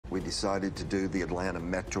we decided to do the Atlanta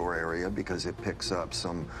metro area because it picks up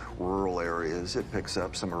some rural areas, it picks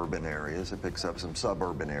up some urban areas, it picks up some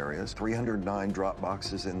suburban areas. 309 drop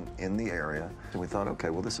boxes in the area. And we thought,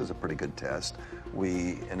 okay, well, this is a pretty good test.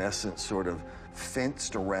 We, in essence, sort of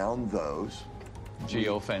fenced around those.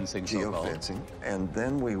 Geofencing, so-called. Geofencing. And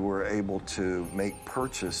then we were able to make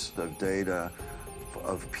purchase of data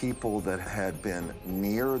of people that had been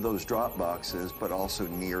near those drop boxes, but also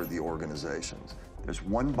near the organizations. There's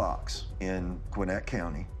one box in Gwinnett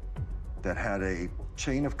County that had a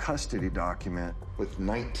chain of custody document with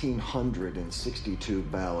 1,962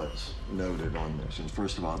 ballots noted on this. And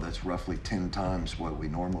first of all, that's roughly 10 times what we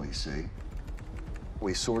normally see.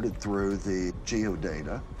 We sorted through the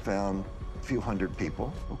geodata, found a few hundred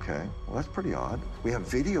people. Okay, well, that's pretty odd. We have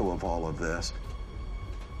video of all of this.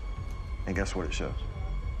 And guess what it shows?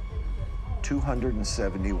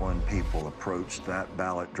 271 people approached that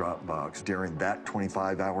ballot drop box during that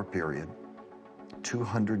 25-hour period.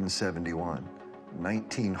 271.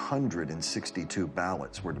 1,962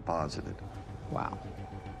 ballots were deposited. Wow.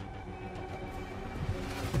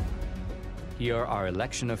 Here are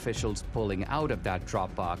election officials pulling out of that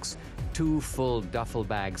drop box 2 full duffel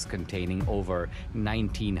bags containing over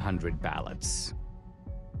 1,900 ballots.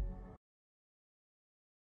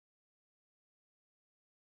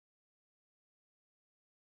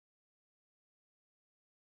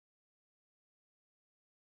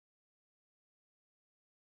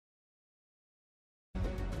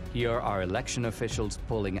 Here are election officials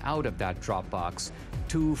pulling out of that drop box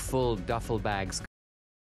 2 full duffel bags